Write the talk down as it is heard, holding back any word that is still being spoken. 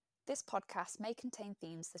This podcast may contain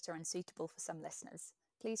themes that are unsuitable for some listeners.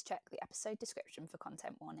 Please check the episode description for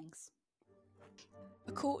content warnings.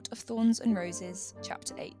 A Court of Thorns and Roses,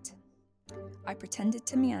 Chapter 8. I pretended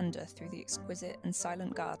to meander through the exquisite and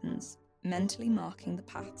silent gardens, mentally marking the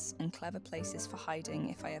paths and clever places for hiding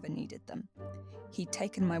if I ever needed them. He'd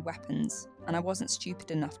taken my weapons, and I wasn't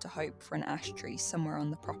stupid enough to hope for an ash tree somewhere on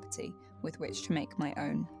the property with which to make my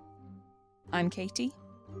own. I'm Katie.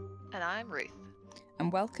 And I'm Ruth.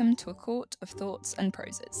 And welcome to A Court of Thoughts and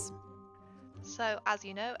Proses. So, as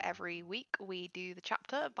you know, every week we do the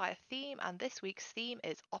chapter by a theme, and this week's theme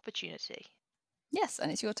is opportunity. Yes,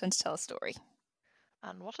 and it's your turn to tell a story.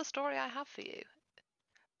 And what a story I have for you.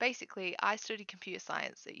 Basically, I studied computer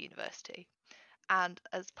science at university, and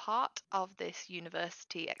as part of this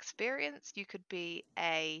university experience, you could be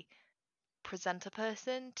a presenter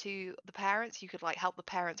person to the parents. You could help the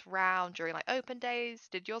parents round during open days.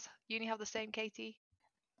 Did yours uni have the same, Katie?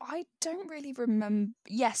 I don't really remember.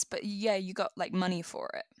 Yes, but yeah, you got money for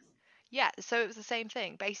it. Yeah, so it was the same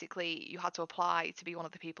thing. Basically, you had to apply to be one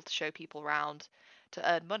of the people to show people around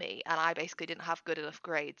to earn money, and I basically didn't have good enough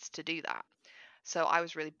grades to do that. So I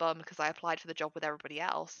was really bummed because I applied for the job with everybody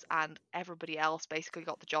else, and everybody else basically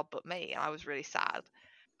got the job but me, and I was really sad.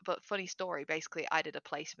 But funny story, basically, I did a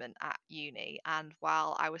placement at uni, and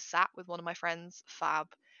while I was sat with one of my friends, Fab,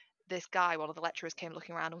 this guy, one of the lecturers, came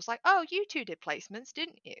looking around and was like, "Oh, you two did placements,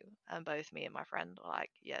 didn't you?" And both me and my friend were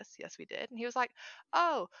like, "Yes, yes, we did." And he was like,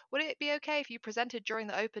 "Oh, would it be okay if you presented during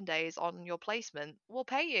the open days on your placement? We'll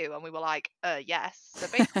pay you." And we were like, yes. So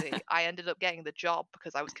basically, I ended up getting the job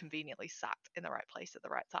because I was conveniently sat in the right place at the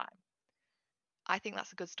right time. I think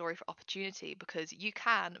that's a good story for opportunity because you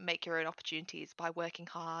can make your own opportunities by working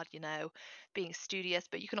hard, being studious,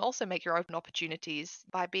 but you can also make your own opportunities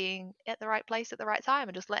by being at the right place at the right time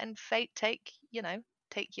and just letting fate take you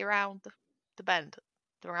around the bend.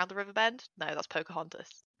 Around the river bend? No, that's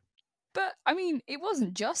Pocahontas. But, I mean, it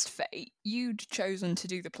wasn't just fate. You'd chosen to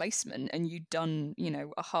do the placement and you'd done,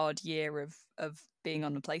 a hard year of being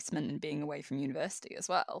on the placement and being away from university as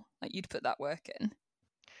well. You'd put that work in.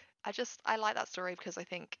 I like that story because I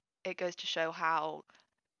think it goes to show how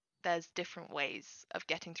there's different ways of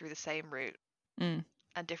getting through the same route and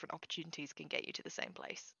different opportunities can get you to the same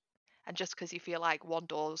place. And just because you feel like one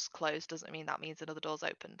door's closed doesn't mean that means another door's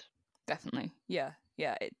opened. Definitely. Yeah.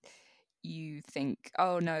 You think,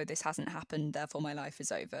 oh no, this hasn't happened, therefore my life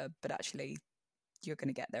is over. But actually, you're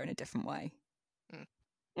going to get there in a different way.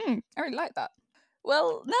 I really like that.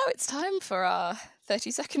 Well, now it's time for our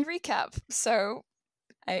 30-second recap. So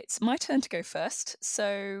it's my turn to go first.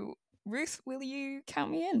 So, Ruth, will you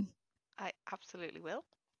count me in? I absolutely will.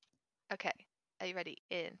 Okay, are you ready?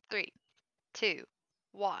 In 3, 2,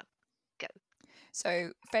 1, go.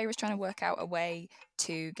 So Feyre's trying to work out a way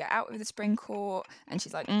to get out of the spring court, and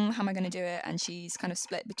she's like, how am I going to do it? And she's kind of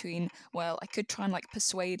split between, well, I could try and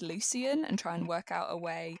persuade Lucian and try and work out a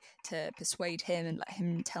way to persuade him and let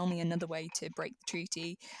him tell me another way to break the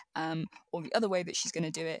treaty. Or the other way that she's going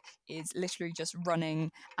to do it is literally just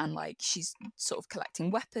running and she's sort of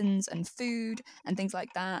collecting weapons and food and things like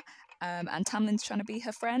that. And Tamlin's trying to be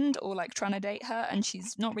her friend or trying to date her, and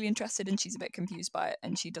she's not really interested and she's a bit confused by it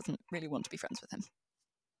and she doesn't really want to be friends with him.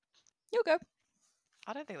 You'll go.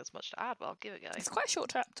 I don't think there's much to add, but I'll give it a go. It's quite a short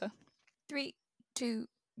chapter. 3, 2,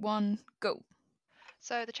 1, go.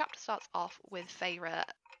 So the chapter starts off with Feyre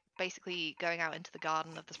basically going out into the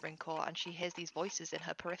garden of the spring court, and she hears these voices in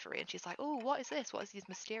her periphery, and she's like, "Oh, what is this? What is these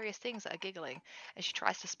mysterious things that are giggling?" And she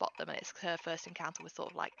tries to spot them, and it's her first encounter with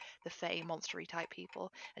sort of the fey monstery type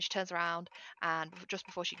people. And she turns around, and just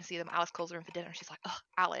before she can see them, Alice calls her in for dinner, and she's like, "Oh,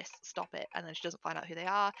 Alice, stop it!" And then she doesn't find out who they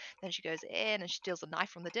are. Then she goes in and she steals a knife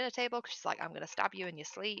from the dinner table because she's like, "I'm going to stab you in your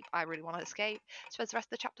sleep. I really want to escape." Spends the rest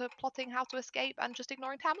of the chapter plotting how to escape and just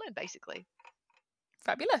ignoring Tamlin, basically.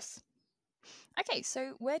 Fabulous. Okay,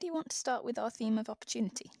 so where do you want to start with our theme of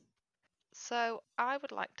opportunity? So I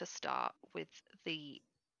would like to start with the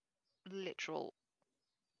literal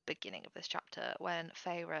beginning of this chapter when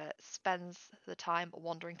Feyre spends the time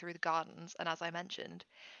wandering through the gardens, and as I mentioned,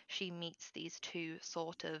 she meets these two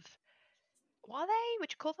sort of, what are they?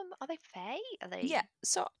 Would you call them? Are they fae? Are they? Yeah,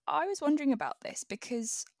 so I was wondering about this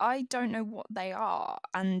because I don't know what they are,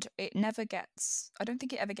 and I don't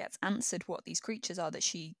think it ever gets answered what these creatures are that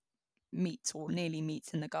she meets or nearly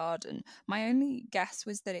meets in the garden. My only guess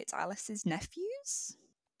was that it's Alice's nephews.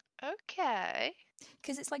 Okay.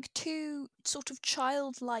 Because it's two sort of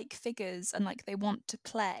childlike figures and they want to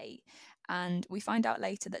play. And we find out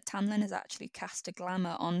later that Tamlin has actually cast a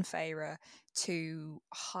glamour on Feyre to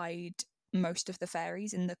hide most of the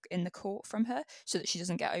fairies in the court from her so that she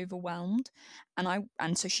doesn't get overwhelmed.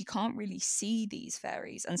 And so she can't really see these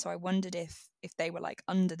fairies, and so I wondered if they were like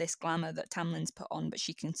under this glamour that Tamlin's put on, but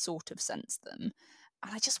she can sort of sense them.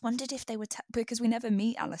 And I just wondered if they were because we never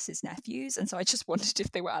meet Alice's nephews, and so I just wondered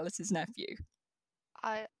if they were Alice's nephew.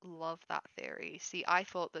 I love that theory. See, I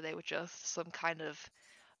thought that they were just some kind of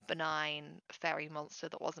benign fairy monster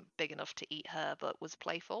that wasn't big enough to eat her but was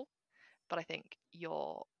playful. But I think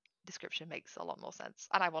your description makes a lot more sense,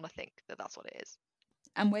 and I want to think that that's what it is.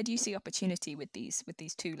 And where do you see opportunity with these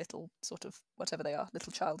two little sort of whatever they are,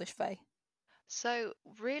 little childish fae? So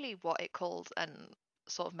really what it called and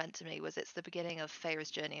sort of meant to me was it's the beginning of Feyre's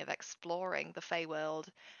journey of exploring the Fey world,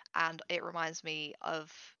 and it reminds me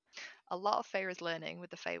of a lot of Feyre's learning with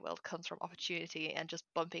the Fey world comes from opportunity and just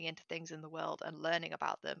bumping into things in the world and learning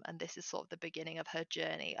about them. And this is sort of the beginning of her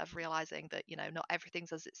journey of realizing that, not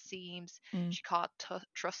everything's as it seems. Mm. She can't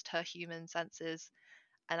trust her human senses.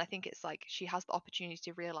 And I think it's like she has the opportunity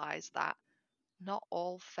to realize that not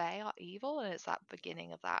all Fey are evil, and it's that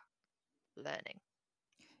beginning of that learning.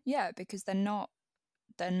 Yeah, because they're not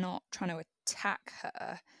trying to attack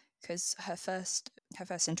her, because her first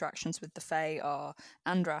interactions with the Fae are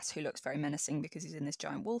Andras, who looks very menacing because he's in this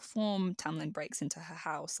giant wolf form. Tamlin breaks into her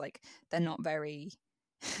house. Like, they're not very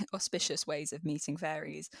auspicious ways of meeting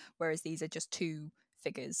fairies, whereas these are just two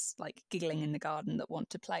figures like giggling in the garden that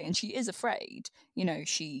want to play. And she is afraid,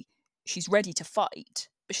 she's ready to fight,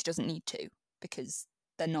 but she doesn't need to because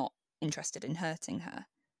they're not interested in hurting her.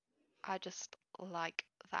 I just like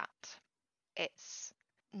that. It's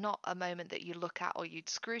not a moment that you look at or you'd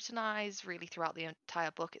scrutinize really throughout the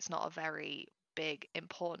entire book. It's not a very big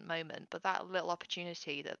important moment, but that little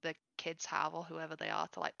opportunity that the kids have, or whoever they are,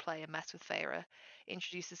 to like play and mess with Feyre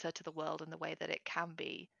introduces her to the world in the way that it can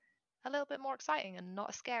be a little bit more exciting and not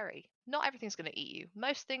as scary. Not everything's going to eat you.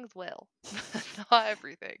 Most things will. Not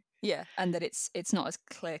everything. Yeah, and that it's not as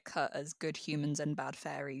clear cut as good humans and bad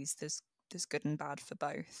fairies. There's good and bad for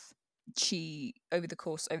both. She over the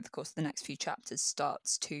course of the next few chapters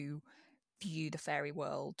starts to view the fairy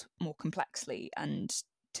world more complexly and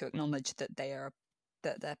to acknowledge that they're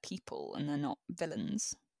people and they're not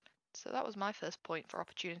villains. So that was my first point for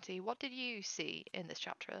opportunity. What did you see in this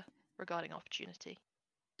chapter regarding opportunity?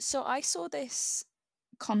 So I saw this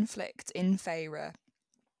conflict in Feyre,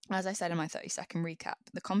 as I said in my 30-second recap,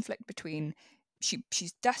 the conflict between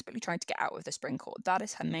she's desperately trying to get out of the Spring Court. That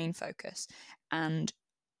is her main focus. And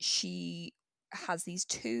she has these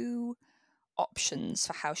two options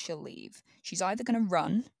for how she'll leave. She's either going to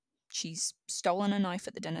run. She's stolen a knife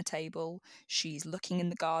at the dinner table. She's looking in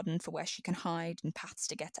the garden for where she can hide and paths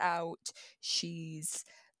to get out. She's,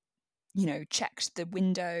 checked the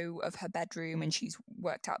window of her bedroom and she's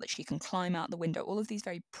worked out that she can climb out the window. All of these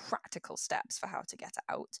very practical steps for how to get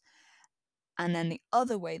out. And then the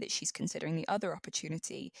other way that she's considering, the other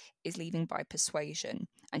opportunity, is leaving by persuasion.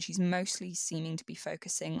 And she's mostly seeming to be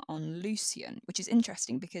focusing on Lucien, which is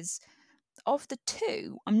interesting because of the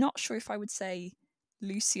two, I'm not sure if I would say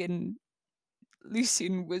Lucien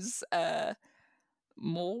was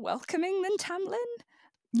more welcoming than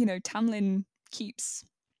Tamlin. Tamlin keeps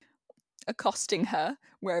accosting her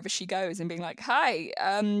wherever she goes and being like, "Hi,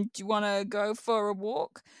 do you want to go for a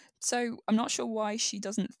walk?" So I'm not sure why she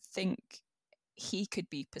doesn't think he could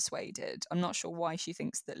be persuaded. I'm not sure why she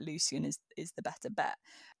thinks that Lucien is the better bet.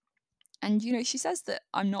 And, she says that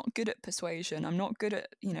I'm not good at persuasion. I'm not good at,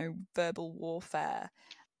 verbal warfare.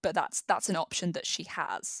 But that's an option that she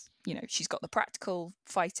has. She's got the practical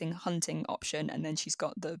fighting, hunting option, and then she's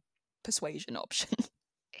got the persuasion option.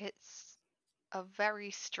 It's a very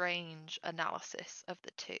strange analysis of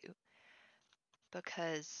the two,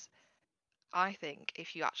 because I think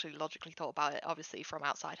if you actually logically thought about it, obviously from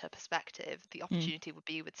outside her perspective, the opportunity would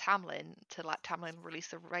be with Tamlin to let Tamlin release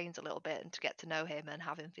the reins a little bit and to get to know him and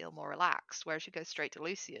have him feel more relaxed, whereas she goes straight to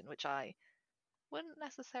Lucien, which I wouldn't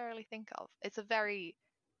necessarily think of.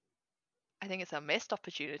 I think it's a missed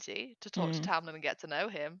opportunity to talk to Tamlin and get to know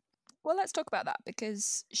him. Well, let's talk about that,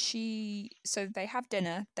 because so they have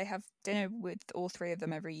dinner. They have dinner with all three of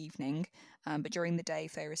them every evening, but during the day,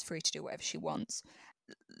 Feyre is free to do whatever she wants.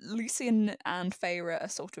 Lucien and Feyre are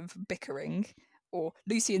sort of bickering, or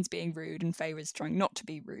Lucien's being rude and Feyre's trying not to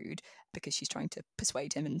be rude because she's trying to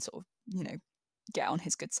persuade him and sort of, get on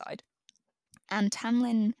his good side. And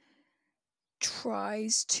Tamlin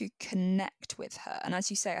tries to connect with her. And as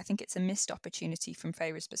you say, I think it's a missed opportunity from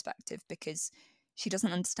Feyre's perspective because she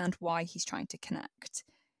doesn't understand why he's trying to connect.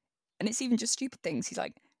 And it's even just stupid things. He's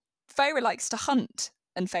like, Feyre likes to hunt.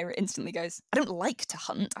 And Feyre instantly goes, I don't like to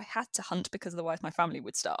hunt. I had to hunt because otherwise my family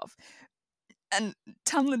would starve. And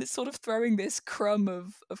Tamlin is sort of throwing this crumb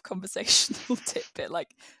of conversational tidbit,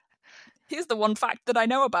 like, here's the one fact that I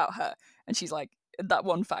know about her. And she's like, that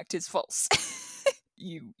one fact is false.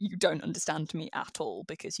 You don't understand me at all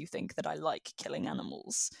because you think that I like killing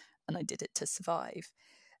animals and I did it to survive.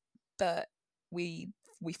 But we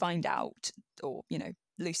find out, or,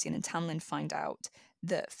 Lucian and Tamlin find out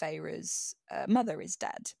that Feyre's mother is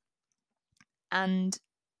dead. And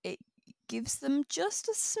it gives them just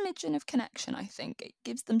a smidgen of connection, I think. It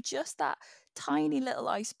gives them just that tiny little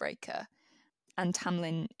icebreaker. And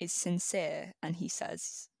Tamlin is sincere and he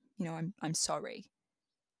says, I'm sorry.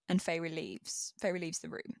 And Feyre leaves. Feyre leaves the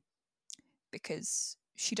room because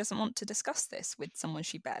she doesn't want to discuss this with someone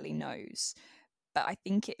she barely knows. But I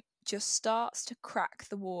think it just starts to crack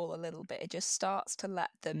the wall a little bit. It just starts to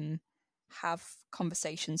let them have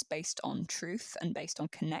conversations based on truth and based on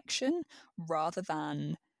connection rather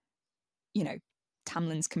than,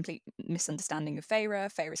 Tamlin's complete misunderstanding of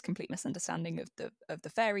Feyre, Feyre's complete misunderstanding of the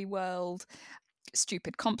fairy world,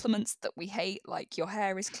 stupid compliments that we hate, like your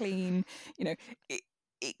hair is clean.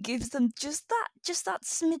 It gives them just that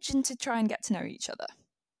smidgen to try and get to know each other.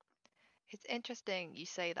 It's interesting you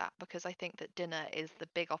say that because I think that dinner is the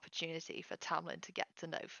big opportunity for Tamlin to get to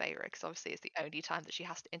know Feyre, because obviously it's the only time that she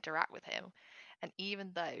has to interact with him. And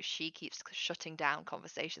even though she keeps shutting down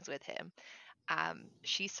conversations with him,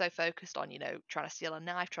 she's so focused on, trying to steal a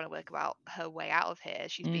knife, trying to work about her way out of here.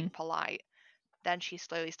 She's being polite. Then she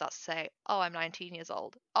slowly starts to say, oh, I'm 19 years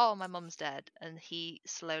old. Oh, my mum's dead. And he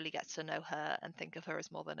slowly gets to know her and think of her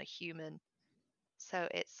as more than a human. So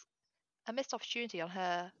it's a missed opportunity on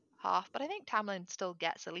her half, but I think Tamlin still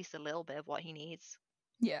gets at least a little bit of what he needs.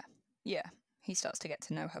 Yeah. He starts to get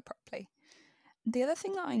to know her properly. The other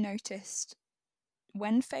thing that I noticed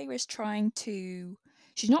when Feyre is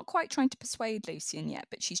she's not quite trying to persuade Lucian yet,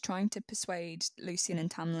 but she's trying to persuade Lucian and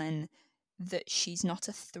Tamlin that she's not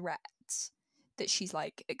a threat, that she's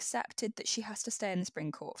like accepted that she has to stay in the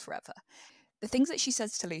Spring Court forever. The things that she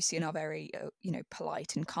says to Lucian are very,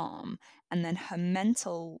 polite and calm, and then her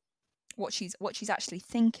mental, what she's actually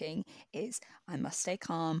thinking is, I must stay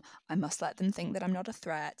calm, I must let them think that I'm not a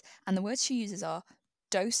threat, and the words she uses are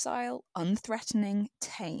docile, unthreatening,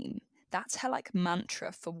 tame. That's her like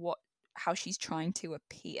mantra for how she's trying to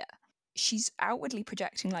appear. She's outwardly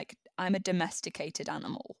projecting like, I'm a domesticated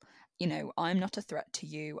animal. I'm not a threat to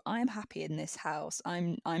you. I'm happy in this house.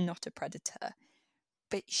 I'm not a predator.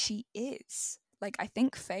 But she is. Like, I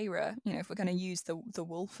think Feyre, if we're going to use the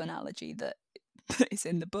wolf analogy that is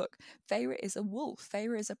in the book, Feyre is a wolf.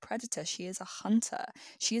 Feyre is a predator. She is a hunter.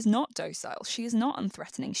 She is not docile. She is not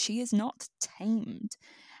unthreatening. She is not tamed.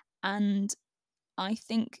 And I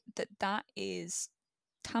think that is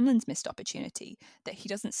Tamlin's missed opportunity, that he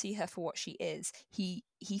doesn't see her for what she is. He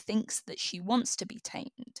thinks that she wants to be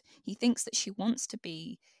tamed. He thinks that she wants to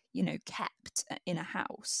be, kept in a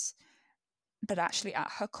house. But actually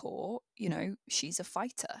at her core, she's a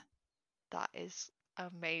fighter. That is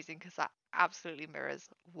amazing because that absolutely mirrors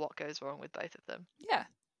what goes wrong with both of them. Yeah.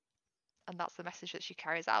 And that's the message that she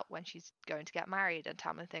carries out when she's going to get married. And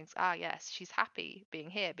Tamlin thinks, yes, she's happy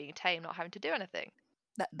being here, being tame, not having to do anything.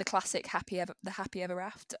 The classic happy ever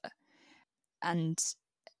after. And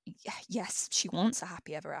yes, she wants a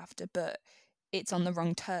happy ever after, but it's on the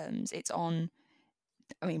wrong terms. It's on,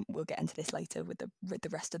 I mean, we'll get into this later with the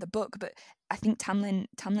rest of the book, but I think Tamlin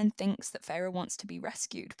thinks that Feyre wants to be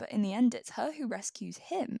rescued, but in the end it's her who rescues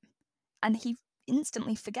him. And he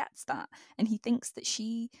instantly forgets that, and he thinks that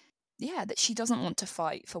she doesn't want to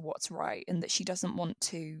fight for what's right, and that she doesn't want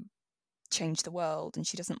to change the world, and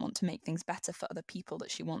she doesn't want to make things better for other people,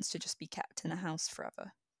 that she wants to just be kept in a house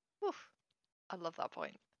forever. Oof, I love that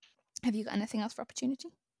point. Have you got anything else for opportunity?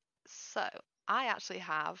 So I actually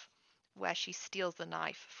have where she steals the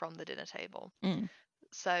knife from the dinner table.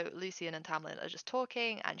 So Lucian and Tamlin are just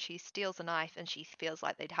talking and she steals the knife and she feels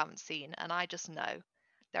like they haven't seen, and I just know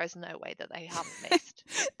there is no way that they haven't missed.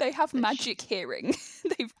 They have magic hearing.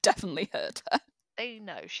 They've definitely heard her. They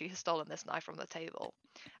know she has stolen this knife from the table.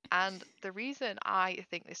 And the reason I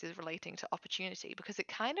think this is relating to opportunity, because it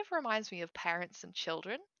kind of reminds me of parents and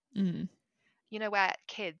children. Where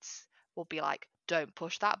kids will be like, don't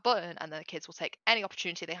push that button, and then the kids will take any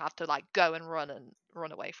opportunity they have to like go and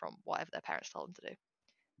run away from whatever their parents told them to do.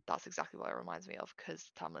 That's exactly what it reminds me of,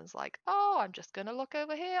 because Tamlin's like, oh, I'm just gonna look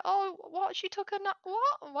over here. Oh, what? She took a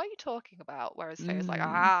what? What are you talking about? Whereas Feyre's like,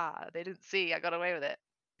 they didn't see. I got away with it.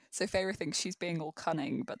 So Feyre thinks she's being all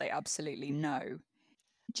cunning, but they absolutely know.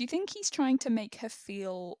 Do you think he's trying to make her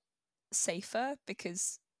feel safer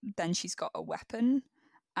because then she's got a weapon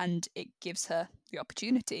and it gives her the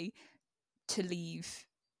opportunity to leave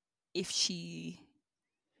if she,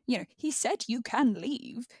 he said you can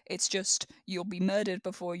leave. It's just you'll be murdered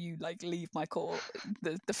before you leave my court.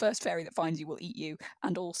 The first fairy that finds you will eat you,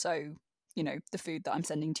 and also, the food that I'm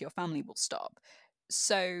sending to your family will stop.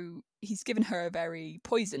 So he's given her a very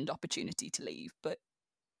poisoned opportunity to leave, but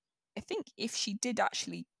I think if she did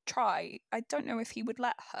actually try, I don't know if he would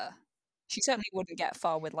let her. She certainly wouldn't get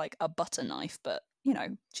far with a butter knife, but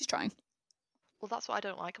she's trying. Well, that's what I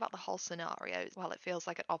don't like about the whole scenario. While it feels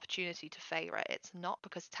like an opportunity to Feyre, it's not,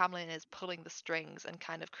 because Tamlin is pulling the strings and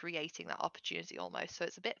kind of creating that opportunity almost. So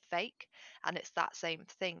it's a bit fake. And it's that same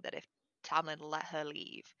thing that if Tamlin let her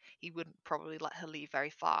leave, he wouldn't probably let her leave very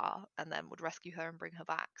far and then would rescue her and bring her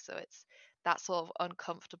back. So it's that sort of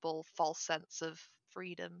uncomfortable, false sense of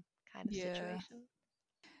freedom kind of Yeah. situation.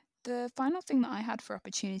 The final thing that I had for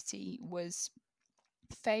opportunity was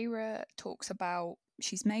Feyre talks about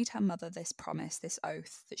she's made her mother this promise, this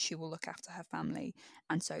oath that she will look after her family,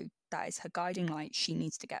 and so that is her guiding light. She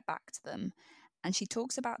needs to get back to them. And she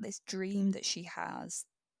talks about this dream that she has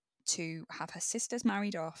to have her sisters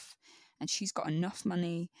married off, and she's got enough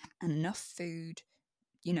money and enough food,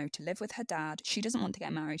 to live with her dad. She doesn't want to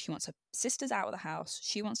get married. She wants her sisters out of the house.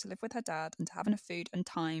 She wants to live with her dad and to have enough food and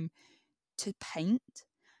time to paint.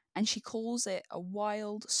 And she calls it a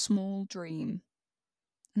wild, small dream.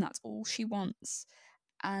 And that's all she wants.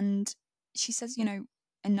 And she says,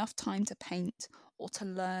 enough time to paint or to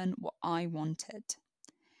learn what I wanted.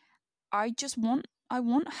 I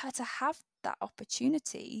want her to have that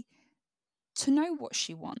opportunity to know what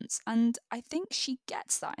she wants. And I think she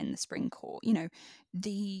gets that in the Spring Court.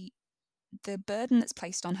 The burden that's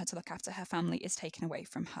placed on her to look after her family is taken away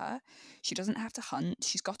from her. She doesn't have to hunt.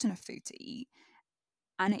 She's got enough food to eat.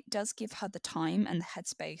 And it does give her the time and the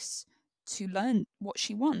headspace to learn what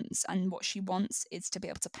she wants. And what she wants is to be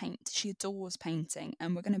able to paint. She adores painting,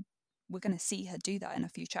 and we're gonna see her do that in a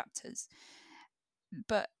few chapters.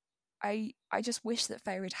 But I just wish that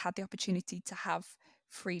Feyre had had the opportunity to have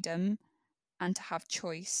freedom and to have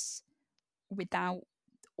choice without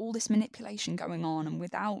all this manipulation going on, and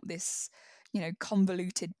without this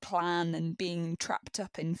convoluted plan and being trapped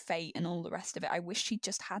up in fate and all the rest of it. I wish she'd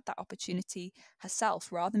just had that opportunity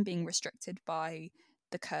herself, rather than being restricted by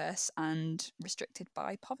the curse and restricted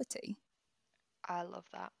by poverty. I love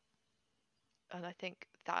that. And I think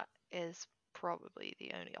that is probably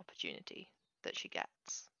the only opportunity that she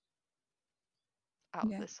gets out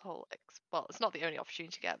of Yeah, this whole well, it's not the only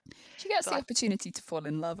opportunity to get, she gets but the opportunity to fall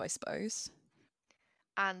in love, I suppose.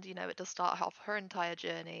 and it does start off her entire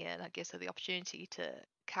journey, and it gives her the opportunity to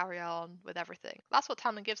carry on with everything. That's what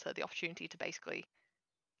Tamlin gives her, the opportunity to basically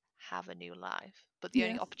have a new life. But the Yeah,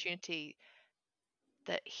 only opportunity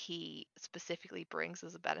that he specifically brings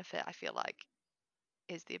as a benefit, I feel like,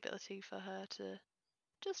 is the ability for her to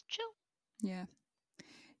just chill. yeah.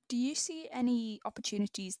 Do you see any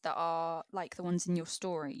opportunities that are like the ones in your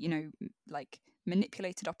story, like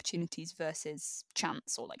manipulated opportunities versus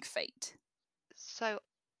chance or fate? So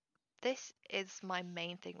this is my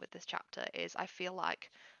main thing with this chapter, is I feel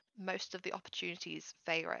like most of the opportunities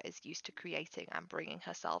Feyre is used to creating and bringing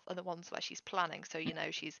herself are the ones where she's planning. So,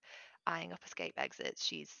 she's eyeing up escape exits,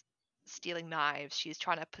 she's stealing knives, she's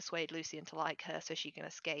trying to persuade Lucian to like her so she can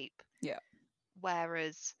escape. Yeah.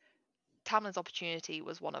 Whereas Tamlin's opportunity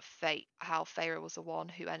was one of fate, how Feyre was the one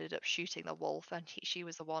who ended up shooting the wolf, and she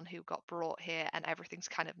was the one who got brought here, and everything's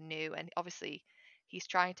kind of new. And obviously, he's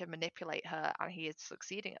trying to manipulate her, and he is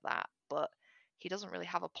succeeding at that, but he doesn't really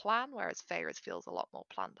have a plan, whereas Feyre's feels a lot more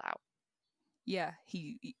planned out. Yeah,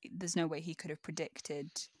 there's no way he could have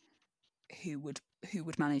predicted who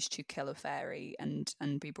would manage to kill a fairy and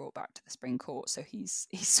be brought back to the Spring Court. So he's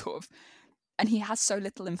sort of, and he has so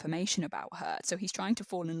little information about her. So he's trying to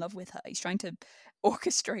fall in love with her. He's trying to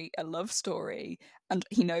orchestrate a love story, and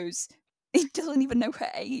he doesn't even know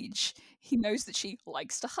her age. He knows that she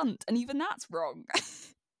likes to hunt, and even that's wrong.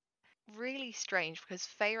 Really strange, because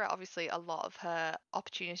Feyre, obviously, a lot of her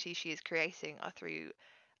opportunities she is creating are through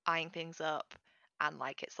eyeing things up, and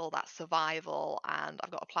it's all that survival and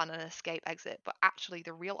I've got a plan and an escape exit. But actually,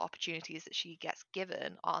 the real opportunities that she gets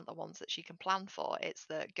given aren't the ones that she can plan for. It's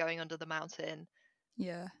the going under the mountain,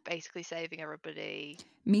 Yeah. basically saving everybody.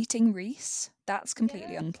 Meeting Rhys, that's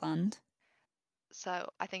completely Yeah. unplanned. So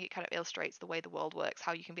I think it kind of illustrates the way the world works,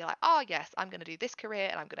 how you can be like, oh yes, I'm going to do this career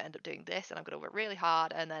and I'm going to end up doing this and I'm going to work really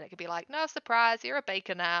hard, and then it could be like, no surprise, you're a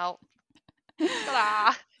baker now.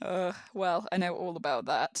 Ta-da! Well, I know all about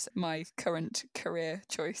that. My current career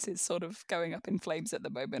choice is sort of going up in flames at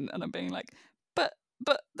the moment, and I'm being like, but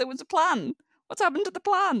there was a plan. What's happened to the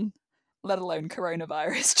plan? Let alone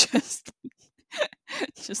coronavirus,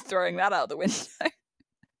 just throwing that out the window.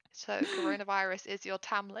 So coronavirus is your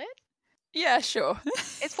Tamlin? Yeah, sure.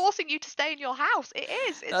 It's forcing you to stay in your house. It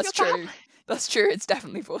is. It's That's your true. family. That's true. It's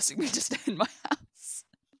definitely forcing me to stay in my house.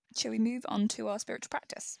 Shall we move on to our spiritual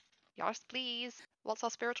practice? Yes, please. What's our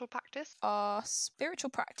spiritual practice? Our spiritual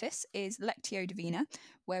practice is Lectio Divina,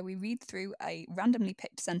 where we read through a randomly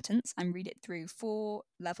picked sentence and read it through 4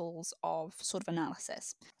 levels of sort of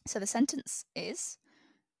analysis. So the sentence is,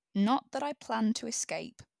 not that I plan to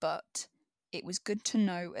escape, but it was good to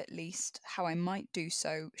know at least how I might do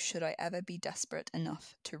so should I ever be desperate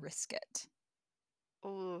enough to risk it.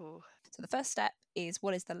 Ooh, So the first step is,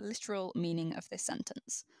 what is the literal meaning of this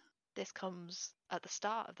sentence? this comes at the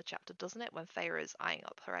start of the chapter, doesn't it? When Feyre is eyeing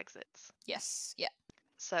up her exits. Yes, yeah.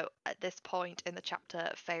 So at this point in the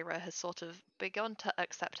chapter, Feyre has sort of begun to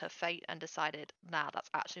accept her fate and decided, nah,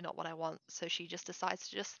 that's actually not what I want. So she just decides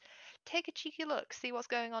to just take a cheeky look, see what's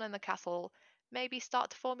going on in the castle, maybe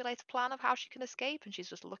start to formulate a plan of how she can escape, and she's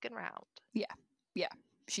just looking around. Yeah.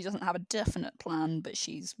 She doesn't have a definite plan, but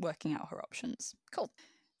she's working out her options. Cool.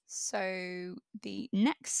 So the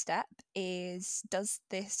next step is, does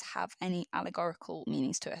this have any allegorical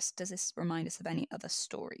meanings to us? Does this remind us of any other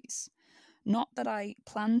stories? Not that I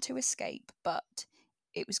plan to escape, but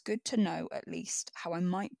it was good to know at least how I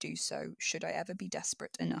might do so should I ever be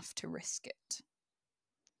desperate enough to risk it.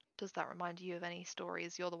 Does that remind you of any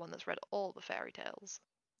stories? You're the one that's read all the fairy tales.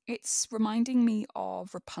 It's reminding me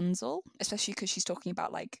of Rapunzel, especially because she's talking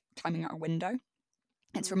about like climbing out a window.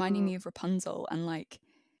 It's reminding Ooh. me of Rapunzel and like,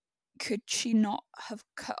 could she not have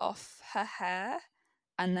cut off her hair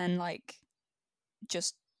and then like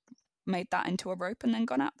just made that into a rope and then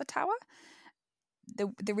gone out the tower?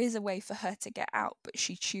 There is a way for her to get out, but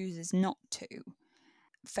she chooses not to.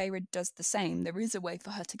 Feyre does the same. There is a way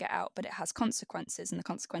for her to get out, but it has consequences, and the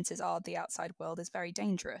consequences are the outside world is very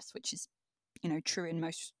dangerous, which is, true in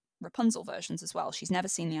most Rapunzel versions as well. She's never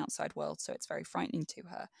seen the outside world, so it's very frightening to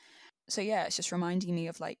her. So yeah, it's just reminding me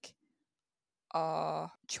of like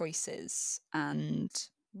our choices and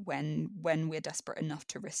when we're desperate enough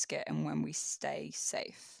to risk it and when we stay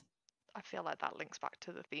safe. I feel like that links back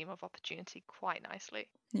to the theme of opportunity quite nicely.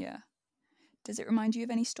 Yeah. Does it remind you of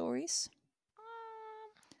any stories?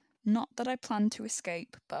 Um, Not that I plan to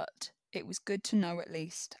escape, but it was good to know at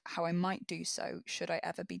least how I might do so should I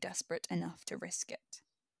ever be desperate enough to risk it.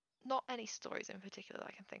 Not any stories in particular that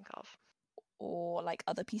I can think of. Or like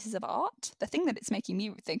other pieces of art. The thing that it's making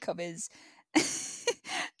me think of is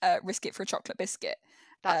risk it for a chocolate biscuit.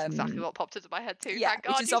 That's exactly what popped into my head too. Yeah, Thank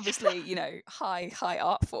which God is you said obviously, high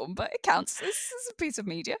art form, but it counts as a piece of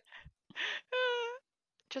media. that.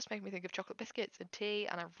 Just make me think of chocolate biscuits and tea,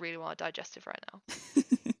 and I really want a digestive right now.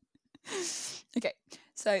 Okay,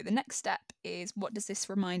 so the next step is, what does this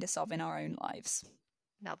remind us of in our own lives?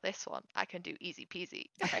 Now this one I can do easy peasy.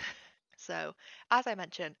 Okay. So, as I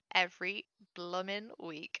mentioned, every bloomin'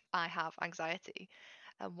 week I have anxiety.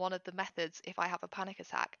 And one of the methods, if I have a panic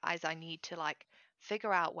attack, is I need to like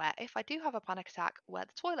figure out where, if I do have a panic attack, where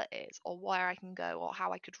the toilet is, or where I can go, or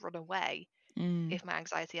how I could run away Mm. if my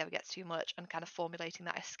anxiety ever gets too much. And kind of formulating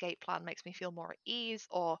that escape plan makes me feel more at ease,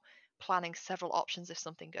 or planning several options if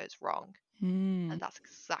something goes wrong. Mm. And that's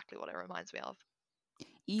exactly what it reminds me of.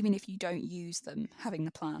 Even if you don't use them, having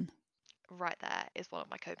the plan. Right there is one of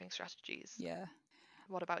my coping strategies. Yeah.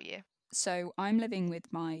 What about you? So I'm living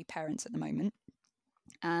with my parents at the moment,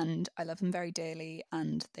 and I love them very dearly,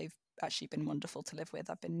 and they've actually been wonderful to live with.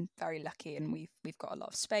 I've been very lucky, and we've got a lot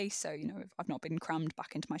of space, so I've not been crammed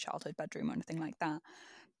back into my childhood bedroom or anything like that.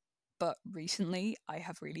 But recently, I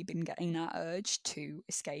have really been getting that urge to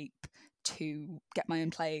escape, to get my own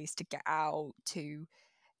place, to get out, to,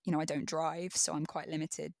 I don't drive, so I'm quite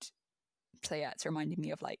limited. So yeah, it's reminding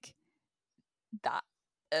me of like that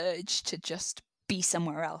urge to just be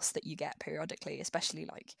somewhere else that you get periodically, especially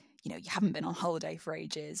like, you haven't been on holiday for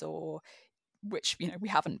ages, or which, we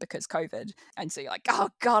haven't because COVID. And so you're like, oh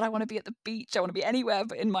God, I want to be at the beach. I want to be anywhere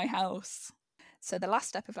but in my house. So the last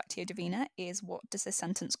step of Lectio Divina is, what does this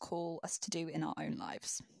sentence call us to do in our own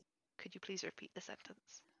lives? Could you please repeat the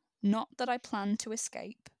sentence? Not that I plan to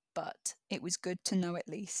escape, but it was good to know at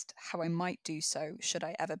least how I might do so should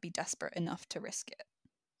I ever be desperate enough to risk it.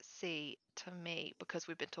 See, to me, because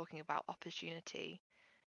we've been talking about opportunity,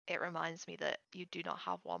 it reminds me that you do not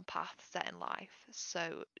have one path set in life.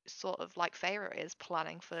 So, sort of like Feyre is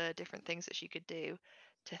planning for different things that she could do,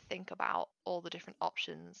 to think about all the different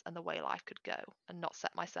options and the way life could go, and not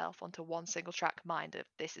set myself onto one single track mind of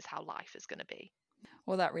this is how life is going to be.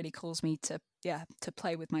 Well, that really calls me to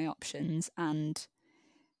play with my options and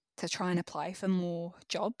to try and apply for more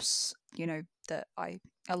jobs.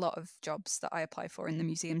 A lot of jobs that I apply for in the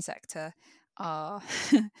museum sector, are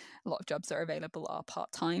a lot of jobs that are available are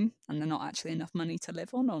part-time, and they're not actually enough money to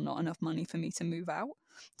live on, or not enough money for me to move out.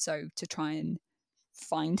 So to try and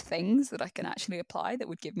find things that I can actually apply that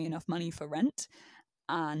would give me enough money for rent,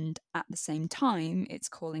 and at the same time it's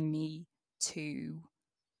calling me to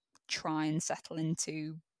try and settle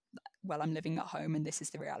into, well, I'm living at home and this is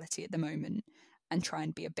the reality at the moment, and try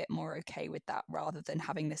and be a bit more okay with that, rather than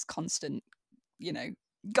having this constant, you know,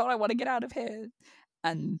 God, I want to get out of here,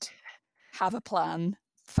 and have a plan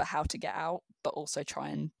for how to get out, but also try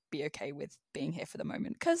and be okay with being here for the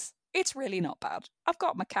moment, because it's really not bad. I've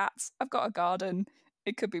got my cats, I've got a garden.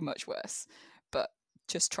 It could be much worse, but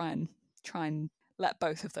just try and let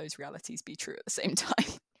both of those realities be true at the same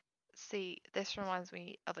time. See, this reminds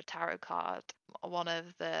me of a tarot card. One of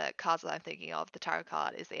the cards that I'm thinking of, the tarot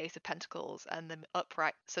card, is the Ace of Pentacles, and the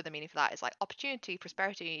upright. So the meaning for that is like opportunity,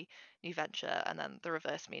 prosperity, new venture, and then the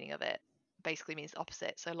reverse meaning of it basically means the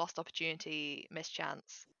opposite. So lost opportunity,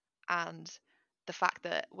 mischance, and the fact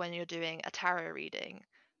that when you're doing a tarot reading,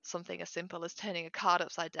 something as simple as turning a card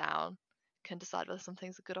upside down can decide whether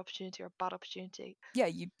something's a good opportunity or a bad opportunity. Yeah,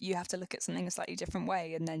 you have to look at something a slightly different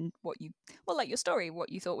way, and then well, like your story,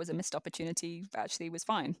 what you thought was a missed opportunity actually was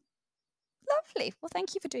fine. Lovely. Well,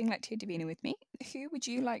 thank you for doing Lectio Divina with me. Who would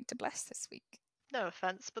you like to bless this week? No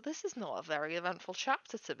offense, but this is not a very eventful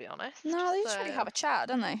chapter, to be honest. No, they just really So, have a chat,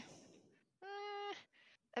 don't they? eh,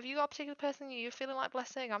 have you got a particular person you're feeling like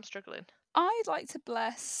blessing? I'm struggling. I'd like to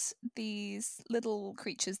bless these little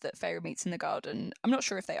creatures that Feyre meets in the garden. I'm not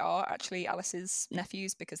sure if they are actually Alice's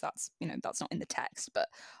nephews, because that's not in the text, but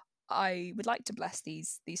I would like to bless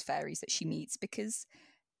these fairies that she meets, because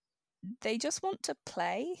they just want to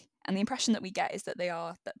play, and the impression that we get is that they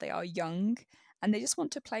are young and they just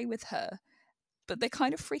want to play with her, but they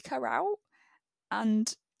kind of freak her out,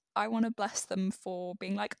 and I want to bless them for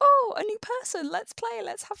being like, "Oh, a new person, let's play,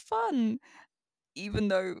 let's have fun," even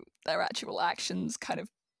though their actual actions kind of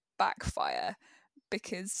backfire.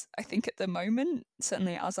 Because I think at the moment,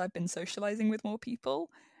 certainly as I've been socializing with more people,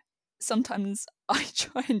 sometimes I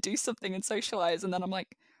try and do something and socialize, and then I'm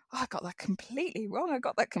like, oh, I got that completely wrong. I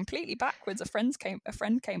got that completely backwards. A friend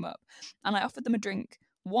came up, and I offered them a drink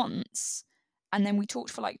once, and then we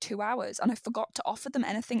talked for like 2 hours, and I forgot to offer them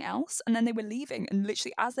anything else, and then they were leaving, and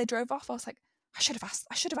literally as they drove off, I was like, I should have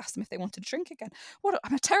asked them if they wanted a drink again.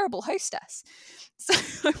 I'm a terrible hostess. So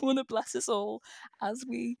I want to bless us all as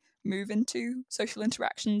we move into social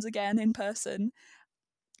interactions again in person.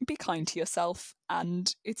 Be kind to yourself,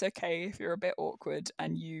 and it's okay if you're a bit awkward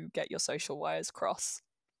and you get your social wires crossed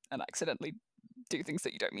and accidentally do things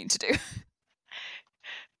that you don't mean to do.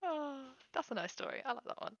 Oh, that's a nice story. I like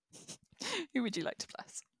that one. Who would you like to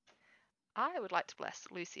bless? I would like to bless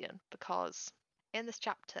Lucian because in this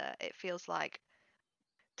chapter it feels like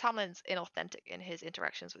Tamlin's inauthentic in his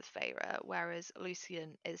interactions with Feyre, whereas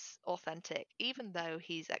Lucian is authentic, even though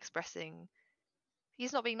he's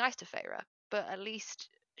not being nice to Feyre, but at least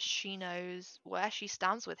she knows where she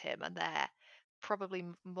stands with him, and they're probably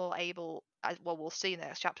more able, as well, we'll see in the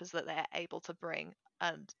next chapters, that they're able to bring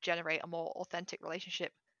and generate a more authentic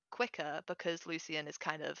relationship quicker because Lucian is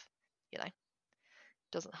kind of, you know,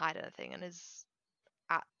 doesn't hide anything and is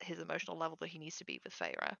at his emotional level that he needs to be with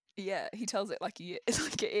Feyre. Yeah, he tells it like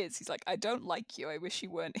like it is. He's like, I don't like you. I wish you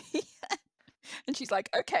weren't here. And she's like,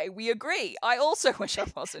 okay, we agree. I also wish I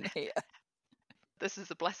wasn't here. This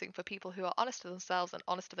is a blessing for people who are honest to themselves and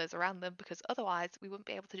honest to those around them, because otherwise we wouldn't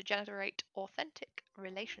be able to generate authentic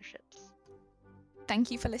relationships.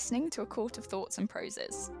 Thank you for listening to A Court of Thoughts and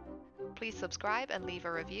Proses. Please subscribe and leave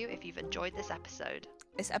a review if you've enjoyed this episode.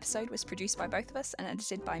 This episode was produced by both of us and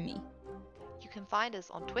edited by me. You can find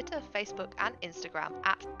us on Twitter, Facebook, and Instagram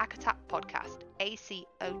at Acotap Podcast,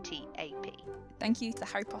 ACOTAP. Thank you to the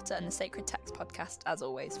Harry Potter and the Sacred Text podcast, as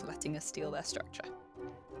always, for letting us steal their structure.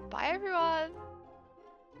 Bye, everyone!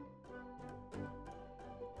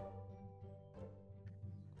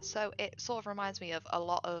 So it sort of reminds me of a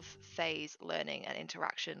lot of Fae's learning and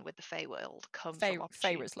interaction with the Fey world come from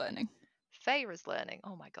Feyre's learning. Feyre's learning.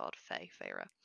 Oh my god, Feyre.